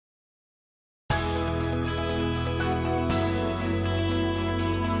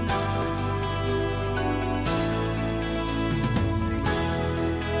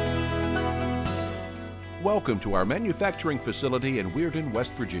welcome to our manufacturing facility in Weirton,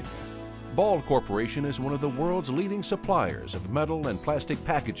 West Virginia. Ball Corporation is one of the world's leading suppliers of metal and plastic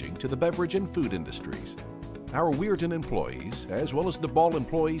packaging to the beverage and food industries. Our Weirton employees, as well as the Ball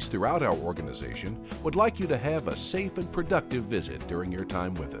employees throughout our organization, would like you to have a safe and productive visit during your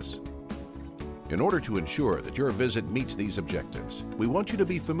time with us. In order to ensure that your visit meets these objectives, we want you to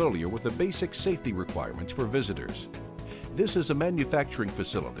be familiar with the basic safety requirements for visitors. This is a manufacturing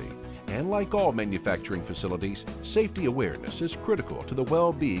facility, and like all manufacturing facilities, safety awareness is critical to the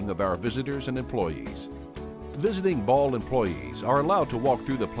well-being of our visitors and employees. Visiting Ball employees are allowed to walk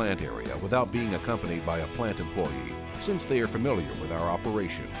through the plant area without being accompanied by a plant employee, since they are familiar with our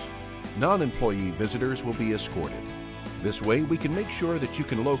operations. Non-employee visitors will be escorted. This way, we can make sure that you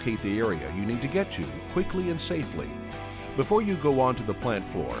can locate the area you need to get to quickly and safely. Before you go onto the plant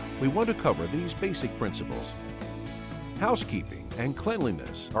floor, we want to cover these basic principles. Housekeeping and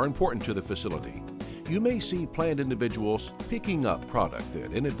cleanliness are important to the facility. You may see plant individuals picking up product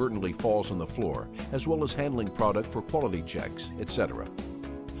that inadvertently falls on the floor, as well as handling product for quality checks, etc.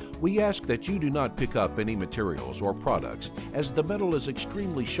 We ask that you do not pick up any materials or products, as the metal is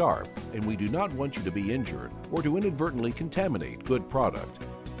extremely sharp and we do not want you to be injured or to inadvertently contaminate good product.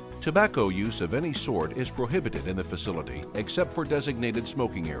 Tobacco use of any sort is prohibited in the facility except for designated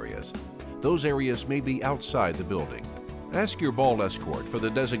smoking areas. Those areas may be outside the building. Ask your Ball escort for the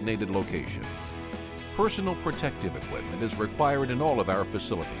designated location. Personal protective equipment is required in all of our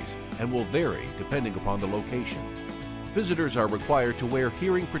facilities and will vary depending upon the location. Visitors are required to wear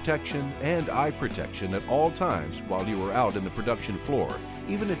hearing protection and eye protection at all times while you are out in the production floor,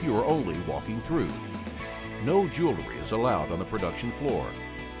 even if you are only walking through. No jewelry is allowed on the production floor.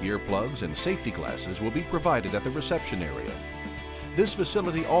 Earplugs and safety glasses will be provided at the reception area. This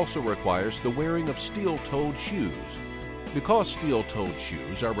facility also requires the wearing of steel-toed shoes. Because steel-toed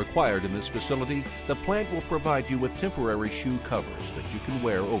shoes are required in this facility, the plant will provide you with temporary shoe covers that you can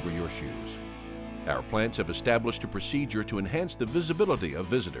wear over your shoes. Our plants have established a procedure to enhance the visibility of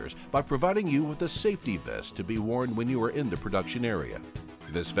visitors by providing you with a safety vest to be worn when you are in the production area.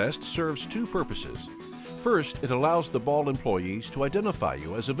 This vest serves two purposes. First, it allows the Ball employees to identify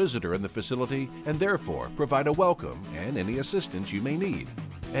you as a visitor in the facility and therefore provide a welcome and any assistance you may need.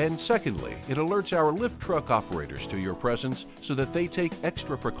 And secondly, it alerts our lift truck operators to your presence so that they take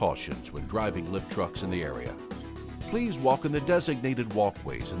extra precautions when driving lift trucks in the area. Please walk in the designated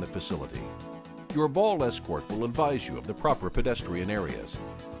walkways in the facility. Your Ball escort will advise you of the proper pedestrian areas.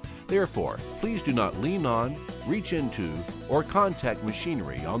 Therefore, please do not lean on, reach into, or contact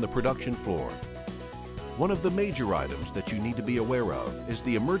machinery on the production floor. One of the major items that you need to be aware of is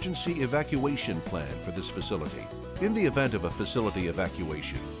the emergency evacuation plan for this facility. In the event of a facility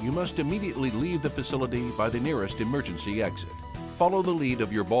evacuation, you must immediately leave the facility by the nearest emergency exit. Follow the lead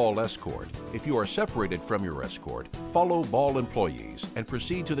of your Ball escort. If you are separated from your escort, follow Ball employees and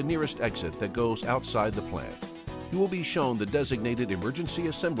proceed to the nearest exit that goes outside the plant. You will be shown the designated emergency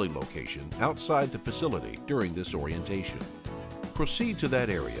assembly location outside the facility during this orientation. Proceed to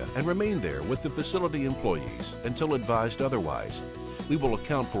that area and remain there with the facility employees until advised otherwise. We will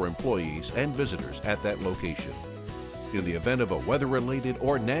account for employees and visitors at that location. In the event of a weather-related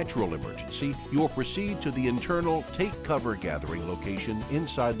or natural emergency, you will proceed to the internal take cover gathering location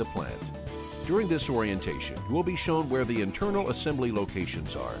inside the plant. During this orientation, you will be shown where the internal assembly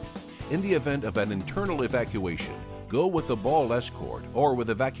locations are. In the event of an internal evacuation, go with the Ball escort or with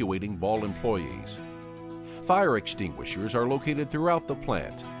evacuating Ball employees. Fire extinguishers are located throughout the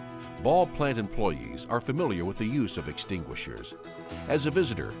plant. Ball plant employees are familiar with the use of extinguishers. As a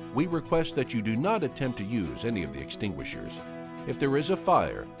visitor, we request that you do not attempt to use any of the extinguishers. If there is a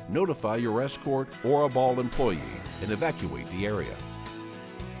fire, notify your escort or a Ball employee and evacuate the area.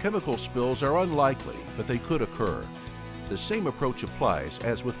 Chemical spills are unlikely, but they could occur. The same approach applies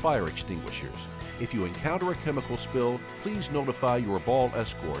as with fire extinguishers. If you encounter a chemical spill, please notify your Ball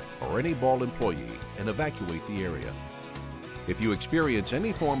escort or any Ball employee and evacuate the area. If you experience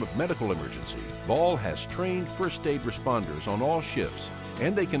any form of medical emergency, Ball has trained first aid responders on all shifts,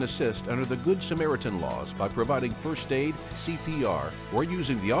 and they can assist under the Good Samaritan laws by providing first aid, CPR, or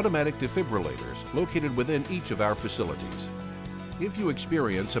using the automatic defibrillators located within each of our facilities. If you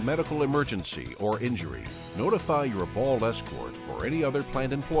experience a medical emergency or injury, notify your Ball escort or any other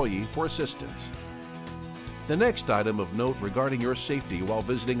plant employee for assistance. The next item of note regarding your safety while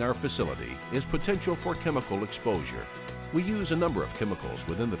visiting our facility is potential for chemical exposure. We use a number of chemicals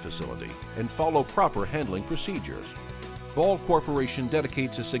within the facility and follow proper handling procedures. Ball Corporation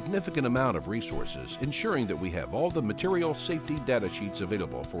dedicates a significant amount of resources ensuring that we have all the material safety data sheets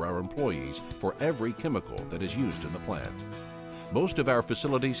available for our employees for every chemical that is used in the plant. Most of our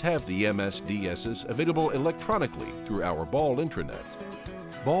facilities have the MSDSs available electronically through our Ball intranet.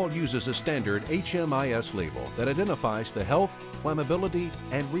 Ball uses a standard HMIS label that identifies the health, flammability,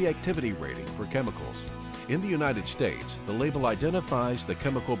 and reactivity rating for chemicals. In the United States, the label identifies the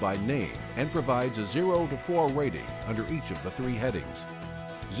chemical by name and provides a 0 to 4 rating under each of the 3 headings.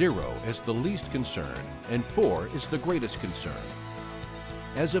 0 is the least concern and 4 is the greatest concern.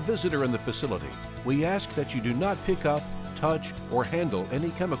 As a visitor in the facility, we ask that you do not pick up, touch, or handle any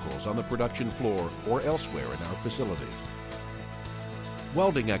chemicals on the production floor or elsewhere in our facility.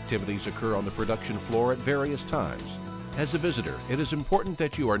 Welding activities occur on the production floor at various times. As a visitor, it is important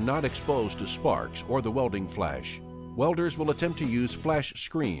that you are not exposed to sparks or the welding flash. Welders will attempt to use flash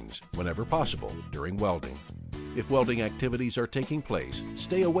screens whenever possible during welding. If welding activities are taking place,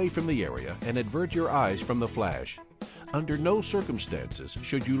 stay away from the area and avert your eyes from the flash. Under no circumstances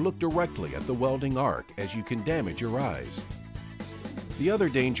should you look directly at the welding arc, as you can damage your eyes. The other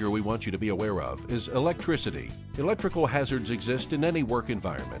danger we want you to be aware of is electricity. Electrical hazards exist in any work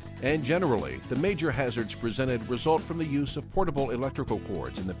environment, and generally, the major hazards presented result from the use of portable electrical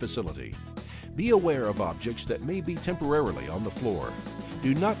cords in the facility. Be aware of objects that may be temporarily on the floor.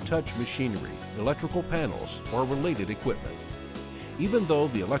 Do not touch machinery, electrical panels, or related equipment. Even though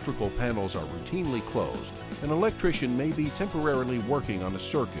the electrical panels are routinely closed, an electrician may be temporarily working on a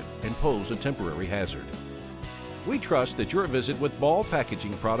circuit and pose a temporary hazard. We trust that your visit with Ball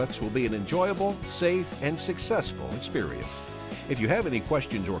Packaging Products will be an enjoyable, safe, and successful experience. If you have any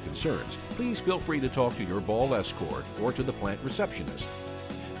questions or concerns, please feel free to talk to your Ball escort or to the plant receptionist.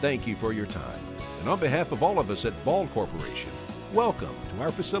 Thank you for your time, and on behalf of all of us at Ball Corporation, welcome to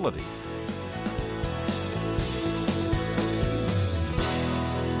our facility.